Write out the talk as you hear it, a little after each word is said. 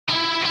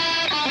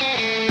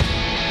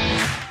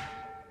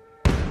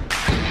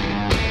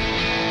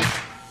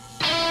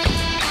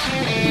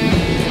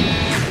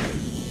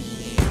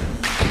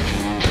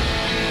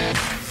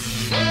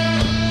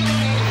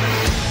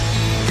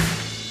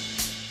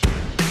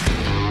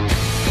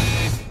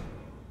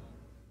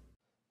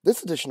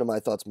This edition of My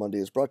Thoughts Monday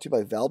is brought to you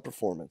by Valve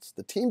Performance,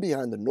 the team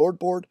behind the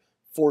Nordboard,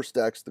 Force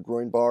Decks, the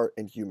Groin Bar,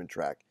 and Human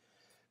Track.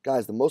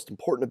 Guys, the most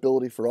important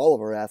ability for all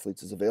of our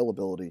athletes is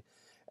availability,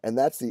 and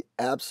that's the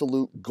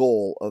absolute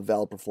goal of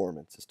Valve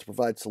Performance, is to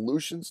provide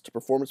solutions to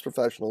performance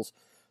professionals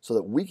so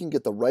that we can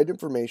get the right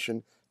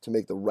information to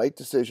make the right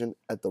decision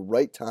at the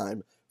right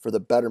time for the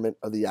betterment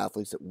of the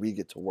athletes that we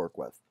get to work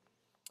with.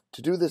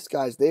 To do this,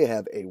 guys, they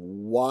have a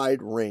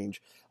wide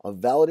range of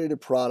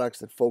validated products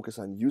that focus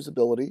on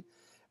usability,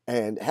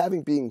 and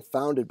having been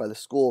founded by the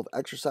School of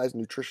Exercise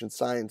and Nutrition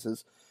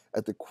Sciences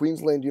at the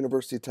Queensland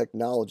University of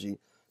Technology,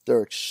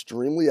 they're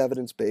extremely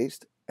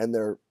evidence-based and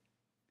they're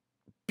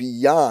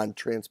beyond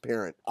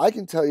transparent. I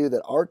can tell you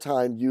that our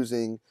time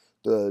using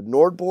the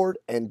Nordboard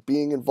and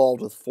being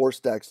involved with Force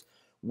Decks,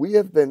 we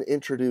have been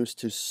introduced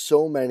to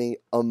so many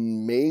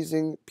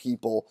amazing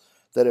people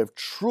that have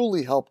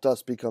truly helped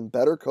us become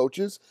better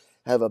coaches,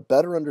 have a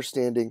better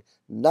understanding,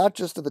 not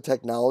just of the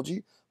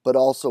technology, but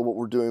also what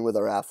we're doing with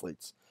our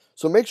athletes.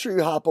 So make sure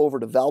you hop over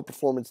to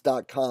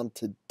valveperformance.com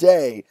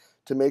today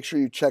to make sure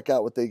you check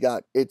out what they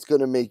got. It's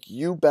going to make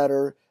you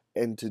better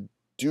and to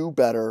do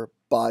better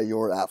by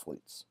your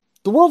athletes.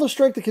 The world of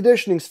strength and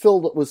conditioning is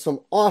filled with some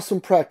awesome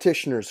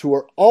practitioners who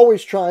are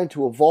always trying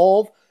to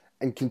evolve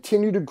and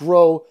continue to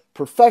grow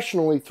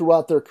professionally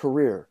throughout their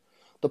career.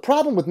 The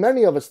problem with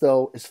many of us,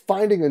 though, is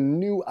finding a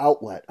new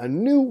outlet, a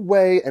new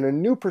way, and a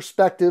new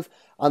perspective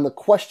on the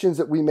questions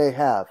that we may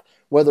have,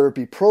 whether it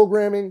be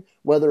programming,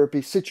 whether it be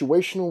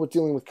situational with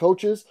dealing with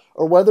coaches,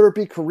 or whether it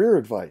be career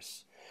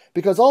advice.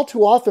 Because all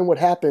too often what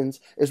happens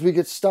is we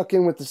get stuck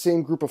in with the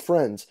same group of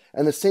friends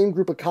and the same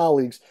group of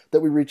colleagues that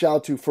we reach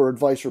out to for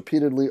advice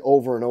repeatedly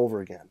over and over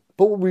again.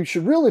 But what we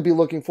should really be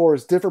looking for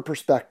is different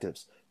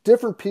perspectives,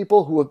 different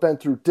people who have been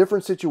through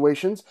different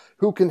situations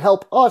who can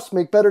help us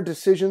make better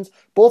decisions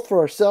both for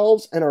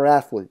ourselves and our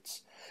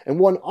athletes. And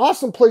one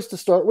awesome place to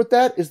start with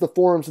that is the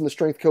forums in the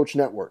Strength Coach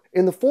Network.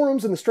 In the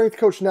forums in the Strength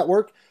Coach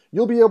Network,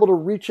 you'll be able to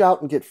reach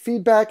out and get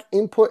feedback,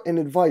 input, and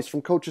advice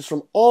from coaches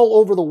from all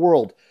over the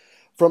world,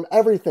 from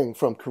everything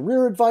from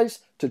career advice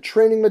to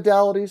training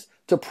modalities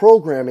to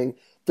programming.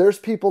 There's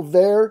people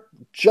there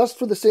just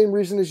for the same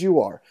reason as you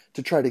are,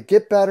 to try to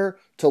get better,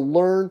 to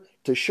learn,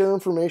 to share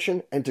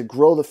information, and to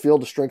grow the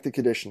field of strength and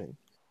conditioning.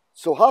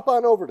 So hop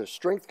on over to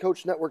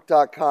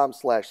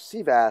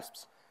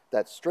strengthcoachnetwork.com/CVASPS.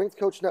 That's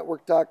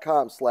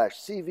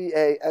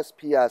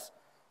strengthcoachnetwork.com/CVASPS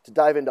to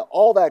dive into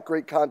all that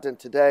great content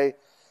today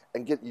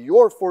and get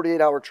your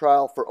 48-hour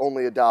trial for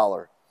only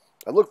 $1.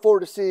 I look forward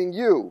to seeing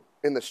you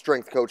in the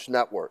Strength Coach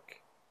Network.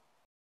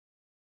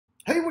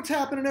 Hey, what's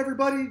happening,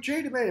 everybody?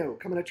 Jay DeMayo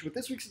coming at you with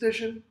this week's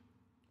edition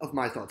of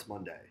My Thoughts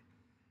Monday.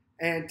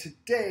 And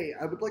today,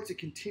 I would like to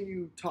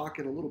continue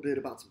talking a little bit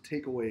about some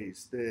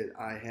takeaways that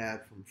I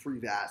had from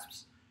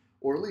FREE-VASPS,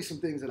 or at least some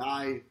things that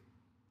I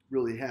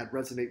really had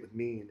resonate with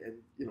me,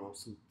 and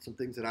some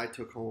things that I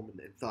took home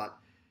and thought,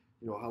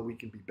 how we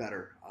can be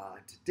better.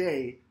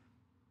 Today,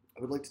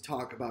 I would like to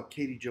talk about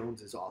Kaiti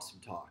Jones' awesome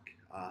talk.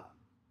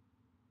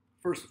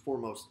 First and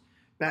foremost,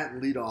 bat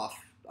and lead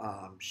off,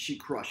 she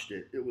crushed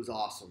it. It was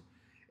awesome.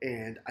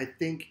 And I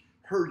think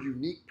her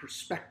unique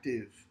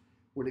perspective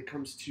when it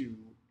comes to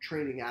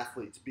training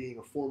athletes, being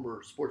a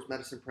former sports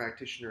medicine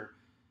practitioner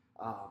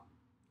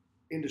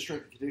into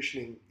strength and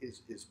conditioning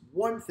is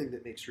one thing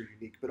that makes her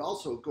unique, but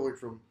also going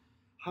from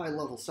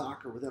high-level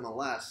soccer with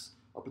MLS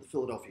up at the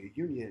Philadelphia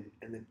Union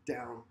and then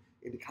down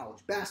into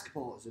college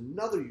basketball is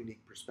another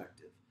unique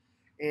perspective.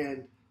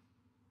 And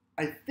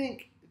I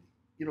think,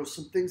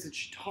 some things that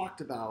she talked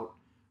about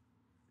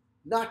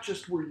not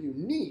just were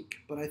unique,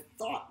 but I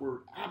thought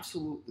were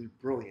absolutely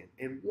brilliant.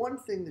 And one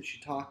thing that she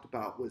talked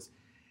about was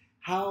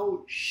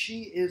how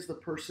she is the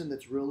person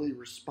that's really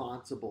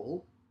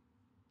responsible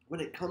when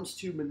it comes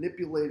to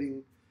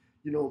manipulating,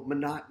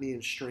 monotony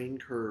and strain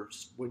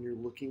curves when you're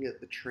looking at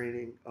the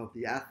training of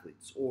the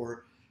athletes,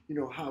 or,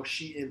 how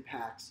she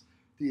impacts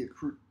the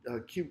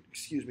acute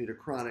to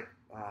chronic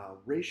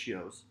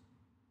ratios,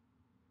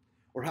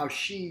 or how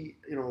she,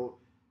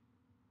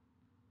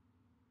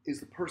 is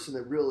the person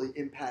that really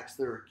impacts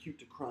their acute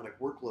to chronic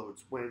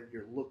workloads when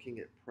you're looking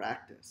at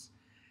practice.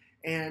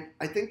 And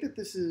I think that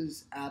this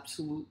is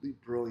absolutely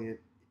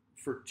brilliant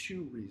for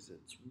two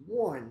reasons.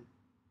 One,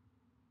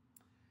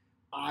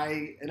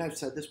 I've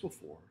said this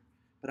before,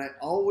 but I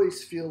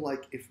always feel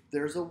like if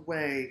there's a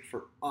way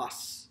for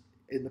us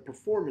in the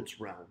performance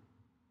realm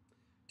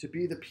to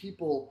be the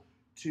people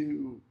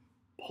to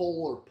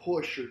pull or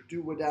push or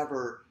do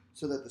whatever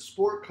so that the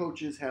sport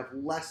coaches have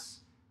less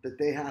that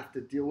they have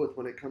to deal with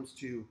when it comes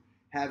to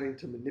having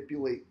to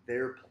manipulate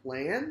their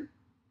plan,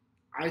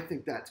 I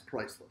think that's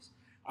priceless.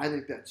 I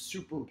think that's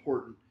super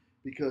important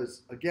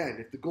because, again,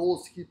 if the goal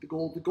is to keep the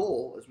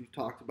goal, as we've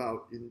talked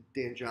about and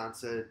Dan John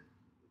said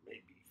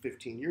maybe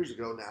 15 years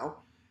ago now,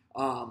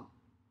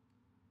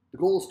 the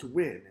goal is to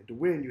win. And to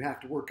win, you have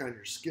to work on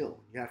your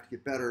skill. You have to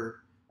get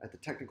better at the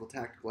technical,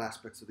 tactical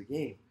aspects of the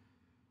game.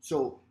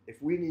 So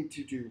if we need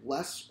to do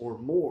less or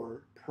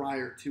more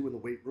prior to in the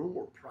weight room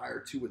or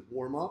prior to with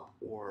warm-up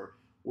or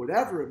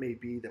whatever it may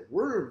be that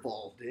we're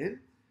involved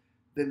in,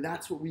 then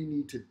that's what we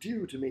need to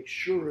do to make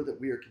sure that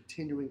we are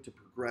continuing to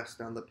progress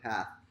down the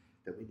path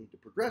that we need to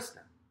progress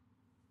down.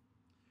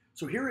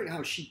 So hearing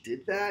how she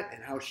did that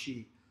and how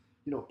she,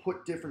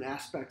 put different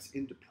aspects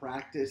into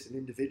practice and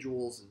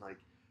individuals and like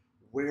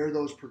where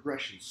those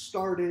progressions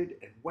started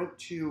and went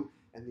to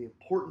and the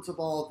importance of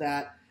all of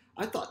that,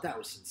 I thought that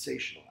was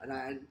sensational. And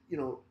I,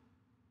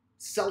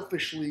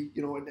 selfishly,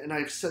 and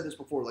I've said this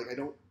before, like I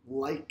don't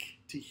like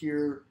to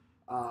hear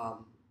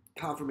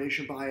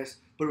confirmation bias,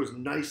 but it was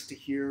nice to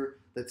hear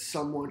that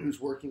someone who's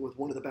working with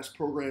one of the best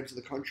programs in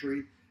the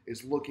country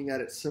is looking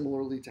at it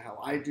similarly to how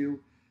I do.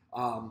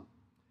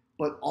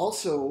 But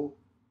also,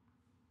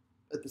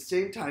 at the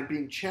same time,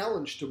 being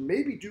challenged to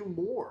maybe do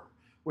more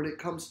when it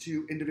comes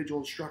to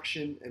individual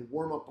instruction and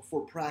warm up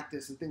before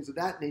practice and things of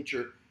that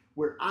nature,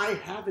 where I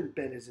haven't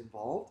been as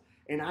involved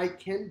and I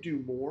can do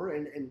more.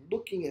 And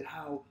looking at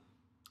how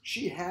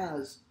she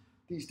has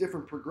these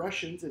different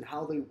progressions and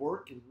how they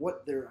work and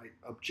what their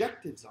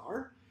objectives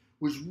are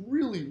was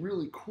really,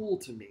 really cool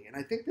to me. And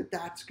I think that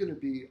that's going to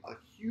be a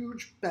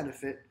huge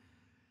benefit,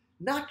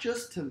 not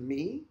just to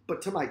me,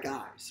 but to my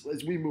guys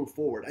as we move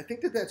forward. I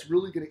think that that's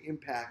really going to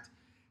impact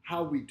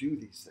how we do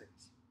these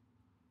things.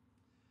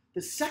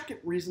 The second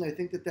reason I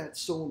think that that's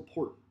so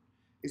important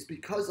is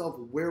because of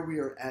where we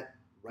are at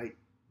right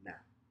now.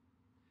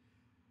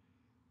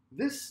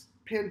 This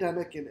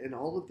pandemic and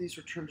all of these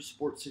return to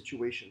sports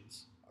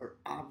situations are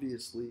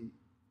obviously,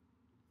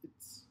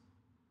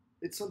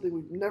 it's something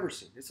we've never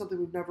seen. It's something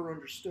we've never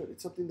understood.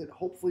 It's something that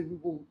hopefully we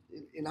will,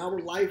 in our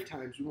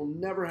lifetimes, we will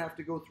never have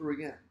to go through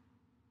again.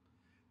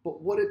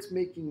 But what it's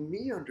making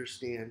me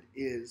understand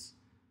is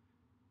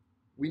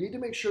we need to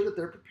make sure that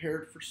they're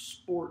prepared for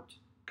sport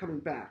coming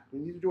back. We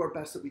need to do our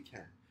best that we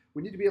can.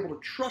 We need to be able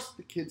to trust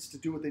the kids to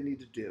do what they need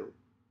to do.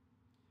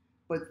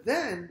 But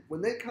then,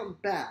 when they come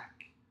back,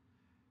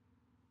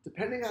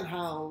 depending on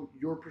how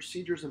your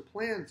procedures and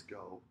plans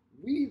go,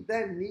 we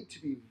then need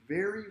to be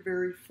very,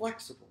 very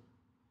flexible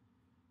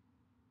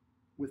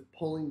with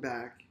pulling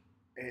back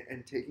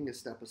and taking a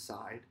step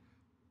aside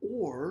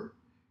or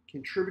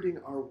contributing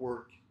our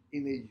work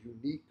in a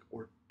unique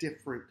or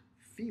different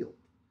field.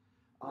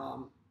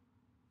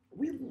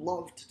 We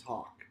love to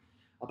talk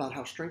about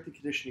how strength and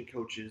conditioning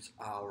coaches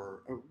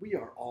we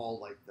are all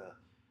like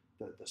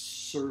the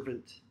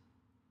servant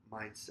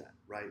mindset,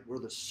 right? We're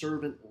the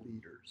servant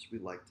leaders, we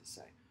like to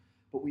say.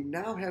 But we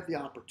now have the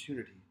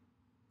opportunity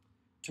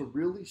to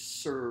really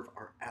serve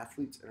our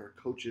athletes and our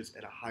coaches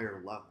at a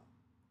higher level.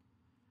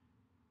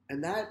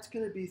 And that's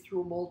going to be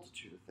through a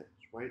multitude of things,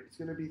 right? It's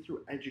going to be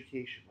through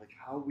education, like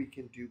how we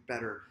can do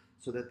better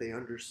so that they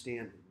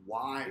understand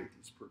why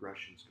these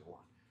progressions go on,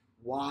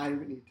 why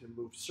we need to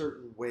move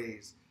certain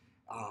ways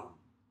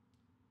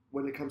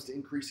when it comes to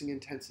increasing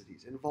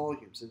intensities and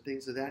volumes and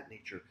things of that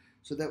nature.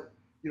 So that,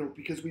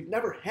 because we've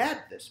never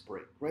had this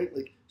break, right?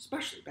 Like,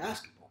 especially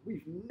basketball,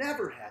 we've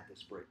never had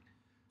this break.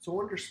 So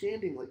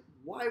understanding like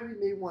why we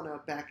may want to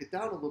back it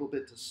down a little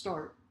bit to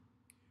start,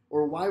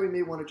 or why we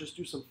may want to just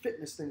do some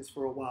fitness things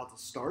for a while to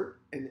start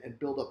and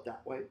build up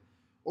that way,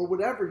 or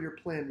whatever your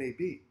plan may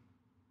be.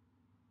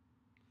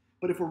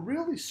 But if we're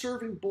really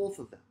serving both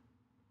of them,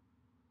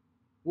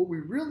 what we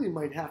really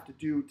might have to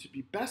do to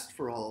be best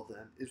for all of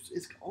them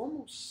is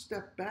almost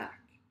step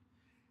back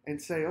and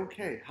say,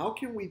 okay, how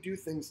can we do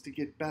things to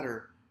get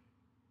better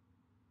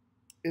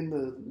in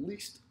the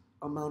least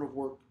amount of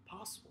work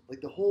possible?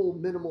 Like the whole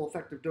minimal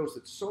effective dose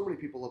that so many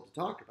people love to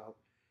talk about.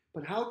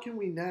 But how can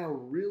we now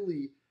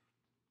really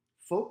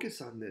focus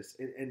on this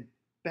and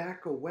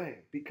back away?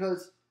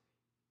 Because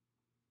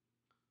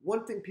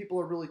one thing people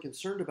are really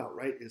concerned about,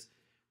 right, is,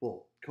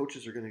 well,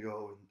 coaches are going to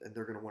go and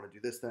they're going to want to do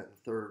this, that, and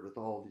the third with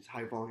all these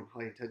high volume,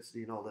 high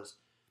intensity and all this.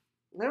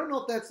 And I don't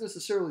know if that's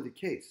necessarily the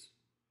case.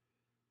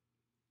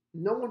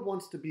 No one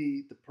wants to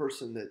be the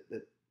person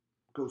that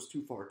goes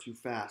too far, too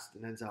fast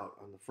and ends out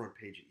on the front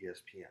page at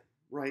ESPN,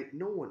 right?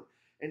 No one.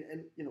 And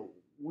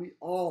we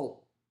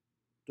all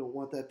don't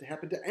want that to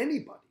happen to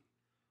anybody.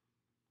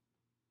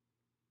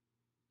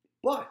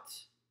 But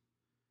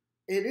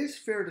it is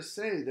fair to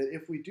say that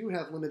if we do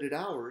have limited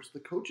hours, the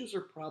coaches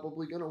are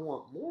probably going to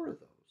want more of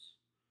those.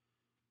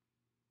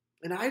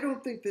 And I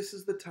don't think this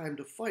is the time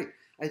to fight.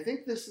 I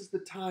think this is the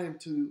time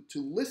to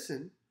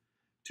listen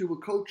to a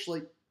coach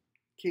like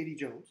Kaiti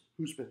Jones,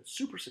 who's been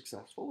super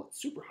successful at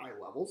super high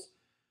levels,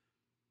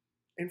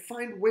 and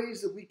find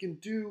ways that we can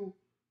do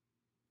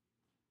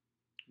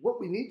what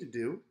we need to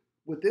do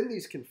within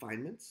these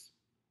confinements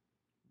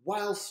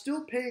while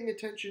still paying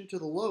attention to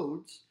the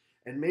loads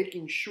and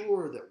making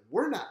sure that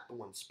we're not the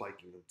ones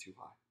spiking them too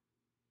high,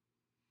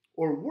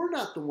 or we're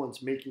not the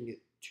ones making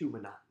it too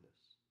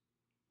monotonous,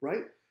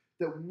 right?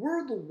 That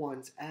we're the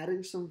ones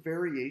adding some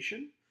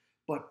variation,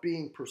 but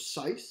being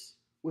precise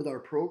with our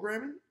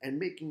programming and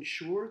making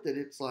sure that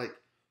it's like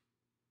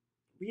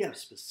we have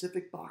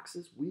specific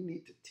boxes we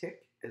need to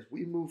tick as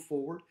we move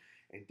forward.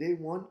 And day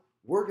one,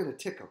 we're going to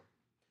tick them.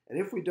 And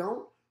if we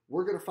don't,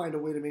 we're going to find a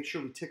way to make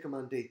sure we tick them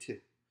on day two.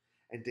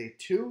 And day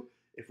two,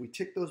 if we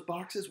tick those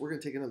boxes, we're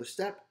going to take another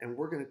step and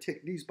we're going to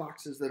tick these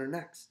boxes that are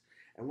next.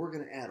 And we're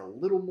going to add a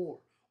little more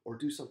or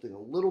do something a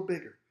little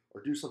bigger,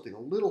 or do something a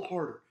little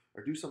harder,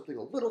 or do something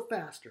a little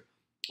faster,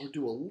 or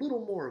do a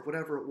little more of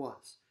whatever it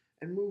was,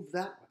 and move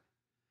that way.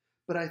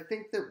 But I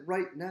think that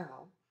right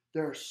now,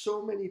 there are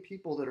so many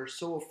people that are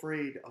so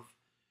afraid of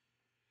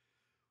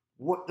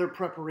what their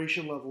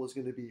preparation level is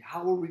going to be.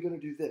 How are we going to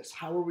do this?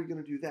 How are we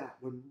going to do that?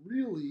 When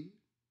really,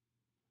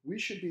 we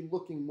should be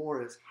looking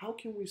more as how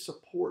can we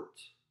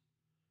support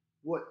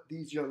what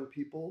these young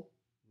people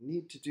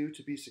need to do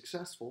to be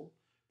successful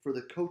for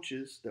the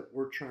coaches that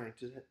we're trying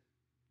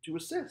to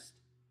assist.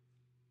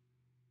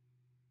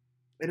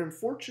 And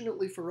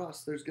unfortunately for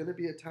us, there's going to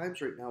be at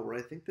times right now where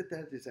I think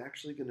that is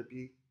actually going to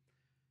be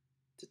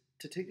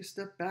to take a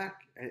step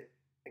back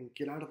and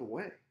get out of the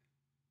way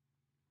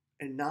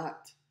and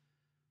not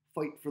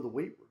fight for the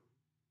weight room.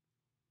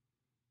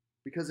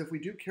 Because if we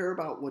do care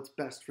about what's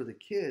best for the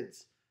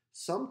kids,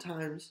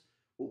 sometimes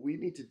what we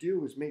need to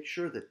do is make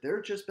sure that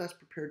they're just best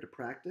prepared to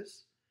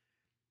practice.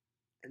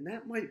 And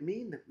that might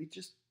mean that we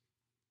just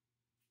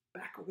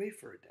back away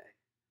for a day.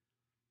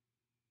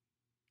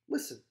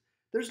 Listen,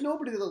 there's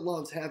nobody that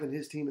loves having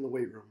his team in the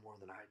weight room more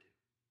than I do.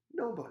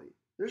 Nobody.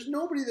 There's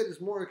nobody that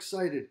is more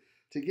excited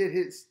to get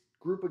his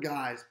group of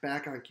guys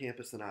back on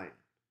campus than I am.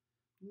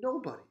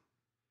 Nobody.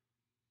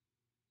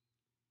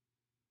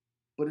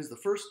 But is the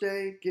first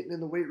day getting in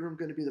the weight room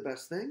going to be the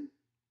best thing?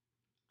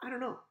 I don't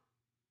know.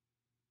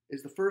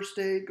 Is the first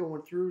day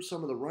going through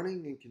some of the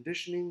running and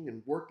conditioning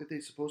and work that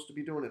they're supposed to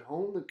be doing at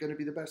home going to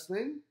be the best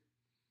thing?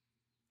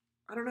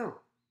 I don't know.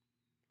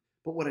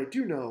 But what I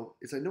do know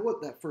is I know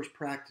what that first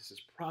practice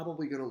is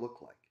probably going to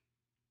look like.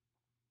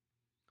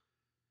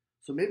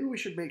 So maybe we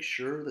should make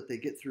sure that they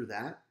get through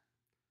that,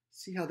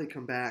 see how they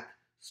come back,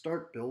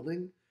 start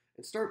building,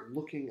 and start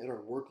looking at our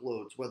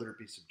workloads, whether it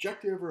be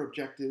subjective or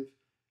objective,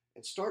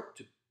 and start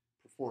to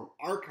perform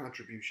our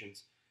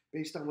contributions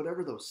based on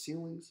whatever those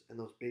ceilings and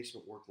those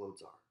basement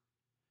workloads are.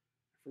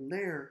 From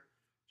there,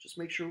 just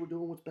make sure we're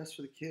doing what's best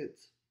for the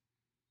kids.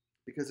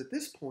 Because at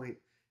this point,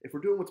 if we're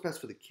doing what's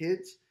best for the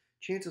kids,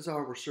 chances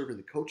are we're serving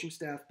the coaching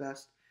staff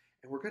best,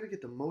 and we're going to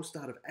get the most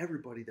out of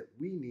everybody that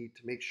we need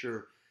to make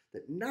sure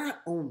that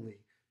not only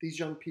these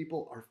young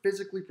people are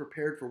physically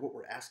prepared for what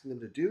we're asking them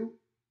to do,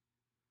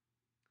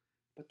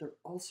 but they're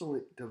also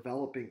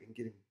developing and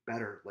getting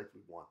better like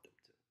we want them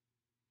to.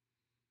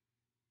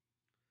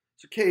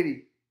 So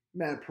Kaiti,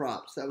 mad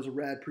props. That was a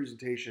rad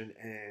presentation,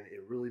 and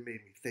it really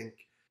made me think.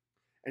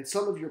 And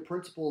some of your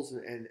principles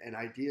and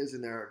ideas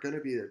in there are going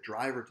to be a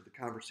driver to the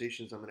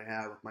conversations I'm going to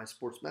have with my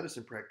sports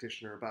medicine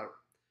practitioner about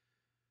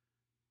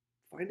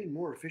finding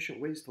more efficient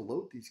ways to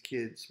load these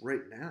kids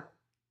right now.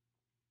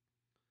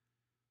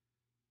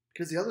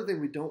 Because the other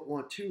thing we don't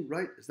want to,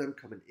 right, is them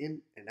coming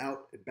in and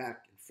out and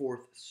back and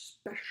forth,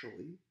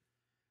 especially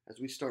as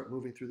we start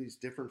moving through these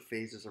different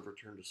phases of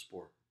return to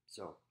sport.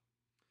 So,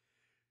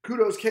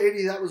 kudos,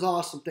 Kaiti. That was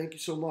awesome. Thank you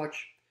so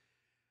much.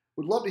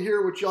 Would love to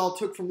hear what y'all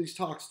took from these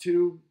talks,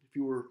 too, if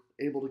you were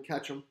able to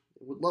catch them.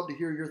 Would love to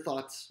hear your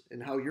thoughts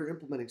and how you're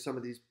implementing some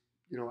of these,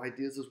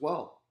 ideas as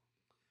well.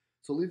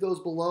 So leave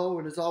those below.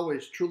 And as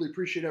always, truly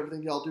appreciate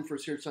everything y'all do for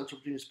us here at Central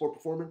Virginia Sport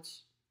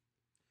Performance.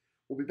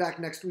 We'll be back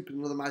next week with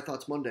another My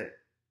Thoughts Monday.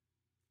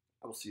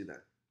 I will see you then.